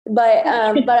but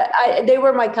they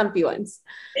were my comfy ones.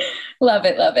 Love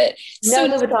it. Love it. No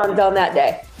Louis Vuittons on that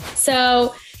day.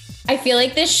 So I feel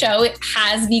like this show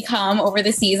has become over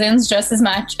the seasons just as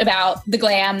much about the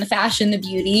glam, the fashion, the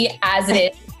beauty as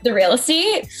it is the real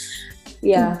estate.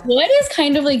 Yeah. What is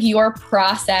kind of like your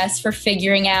process for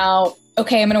figuring out,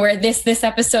 okay, I'm going to wear this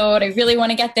episode. I really want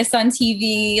to get this on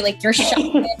TV. Like you're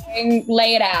shopping,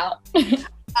 lay it out.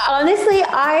 Honestly,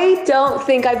 I don't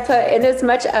think I put in as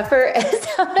much effort as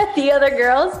some of the other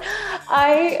girls.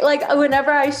 I like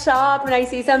whenever I shop and I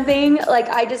see something, like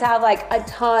I just have like a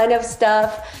ton of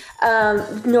stuff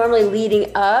normally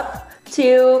leading up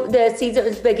to the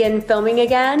season begin filming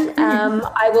again.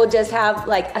 I will just have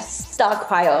like a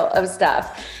stockpile of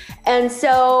stuff. And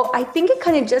so I think it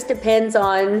kind of just depends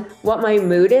on what my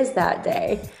mood is that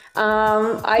day.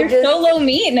 You're so low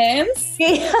maintenance.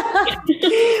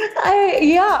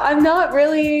 I'm not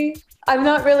really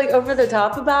over the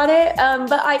top about it.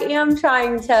 But I am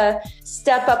trying to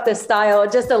step up the style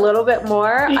just a little bit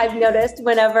more. I've noticed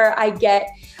whenever I get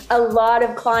a lot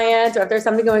of clients or if there's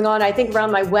something going on, I think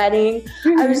around my wedding,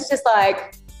 I was just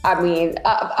like,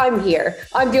 I'm here.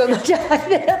 I'm doing my job.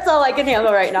 That's all I can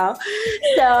handle right now.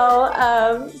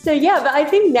 So yeah, but I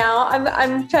think now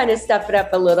I'm trying to step it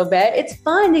up a little bit. It's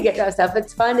fun to get dressed up.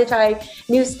 It's fun to try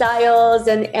new styles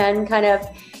and kind of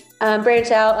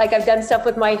branch out. Like I've done stuff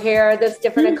with my hair that's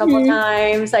different a couple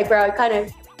times, like where I kind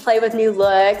of play with new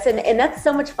looks and that's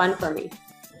so much fun for me.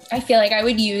 I feel like I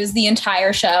would use the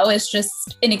entire show as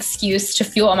just an excuse to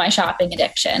fuel my shopping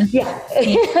addiction. Yeah.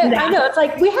 I know. It's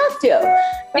like, we have to.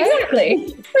 Right?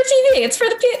 Exactly. For TV. It's for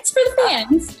the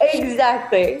fans.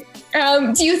 Exactly.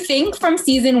 Do you think from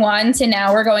season 1 to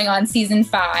now we're going on season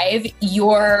 5,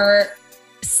 your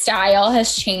style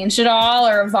has changed at all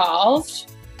or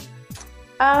evolved?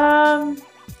 I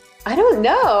don't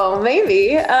know.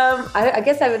 Maybe. I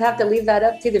guess I would have to leave that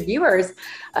up to the viewers.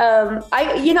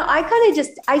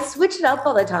 I switch it up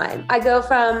all the time. I go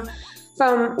from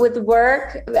with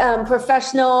work,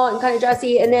 professional and kind of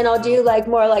dressy, and then I'll do like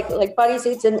more like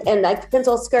bodysuits and like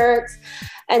pencil skirts.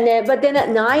 But then at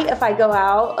night, if I go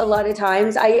out, a lot of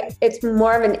times it's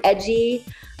more of an edgy,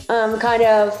 kind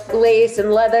of lace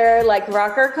and leather, like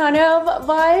rocker kind of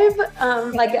vibe,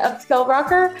 like an upscale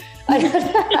rocker.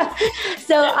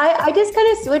 So I just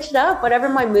kind of switched up whatever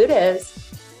my mood is.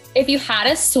 If you had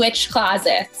to switch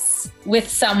closets with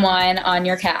someone on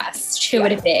your cast, who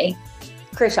would it be?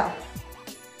 Chrisley.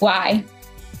 Why?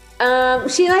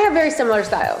 She and I have very similar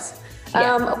styles.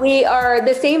 Yeah. We are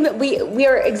the same. We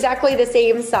are exactly the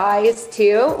same size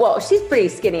too. Well, she's pretty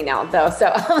skinny now though.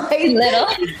 So I'm like, little.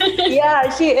 Yeah,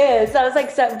 she is. I was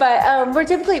like, but we're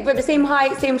the same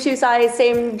height, same shoe size,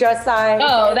 same dress size.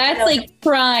 Oh, that's like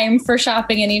prime for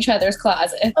shopping in each other's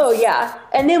closet. Oh yeah.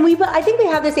 And then I think we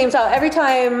have the same style. Every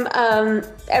time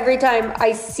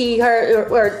I see her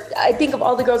or I think of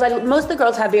all the girls, most of the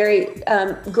girls have very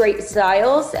great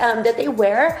styles that they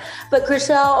wear, but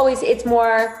Garcelle always,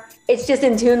 it's just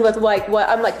in tune with like what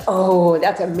I'm like, oh,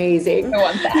 that's amazing. I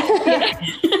want that.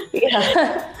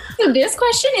 Yeah. So this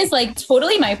question is like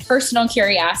totally my personal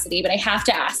curiosity, but I have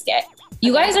to ask it.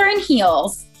 You guys are in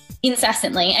heels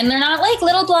incessantly, and they're not like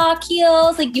little block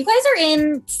heels. Like you guys are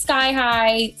in sky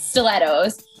high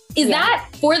stilettos. Is that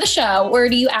for the show, or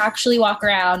do you actually walk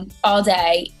around all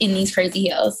day in these crazy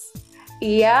heels?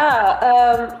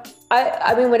 Yeah.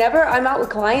 I mean, whenever I'm out with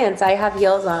clients, I have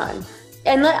heels on.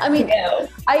 And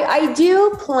I do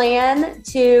plan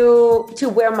to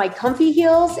wear my comfy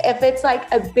heels if it's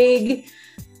like a big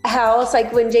house,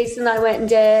 like when Jason Brett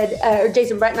and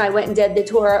I went and did the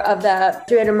tour of the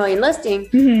 300 million listing.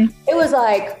 Mm-hmm. It was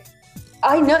like,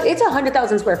 I know it's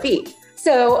 100,000 square feet.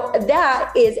 So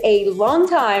that is a long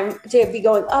time to be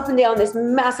going up and down this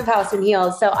massive house in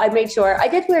heels. So I made sure I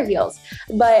did wear heels,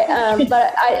 but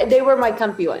they were my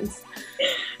comfy ones.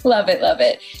 Love it. Love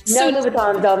it. No Louis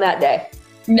Vuittons on that day.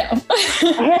 No.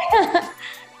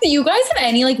 Do you guys have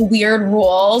any like weird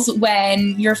rules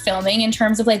when you're filming in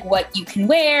terms of like what you can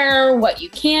wear, what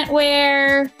you can't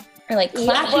wear, or like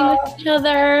clashing with each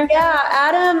other? Yeah,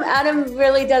 Adam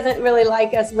really doesn't really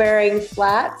like us wearing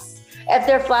flats. If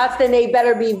they're flats, then they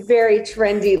better be very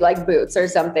trendy, like boots or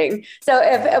something. So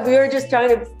if we were just trying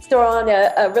to throw on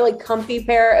a really comfy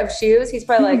pair of shoes, he's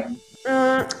probably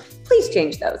like, please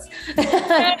change those.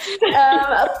 But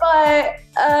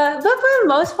for the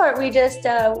most part, we just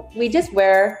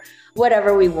wear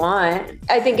whatever we want.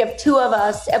 I think if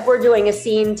we're doing a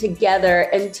scene together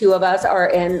and two of us are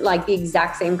in like the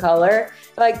exact same color,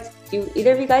 like, do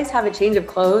either of you guys have a change of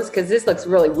clothes? Because this looks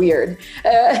really weird.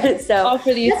 That's about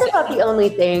the only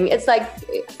thing. It's like,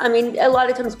 I mean, a lot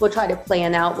of times we'll try to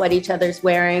plan out what each other's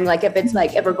wearing. Like if it's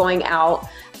like, if we're going out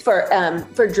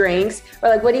for drinks, or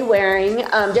like, what are you wearing?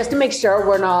 Just to make sure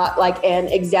we're not like in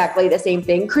exactly the same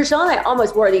thing. Chrisley and I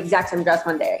almost wore the exact same dress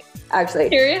one day, actually.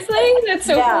 Seriously? That's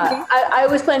so funny. I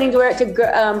was planning to wear it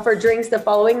to for drinks the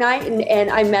following night, and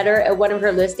I met her at one of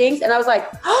her listings, and I was like,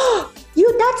 oh,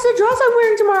 that's the dress I'm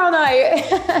wearing tomorrow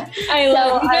night. I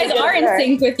love, you guys are in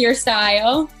sync with your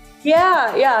style.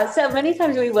 Yeah. So many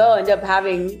times we will end up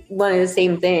having one of the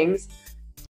same things.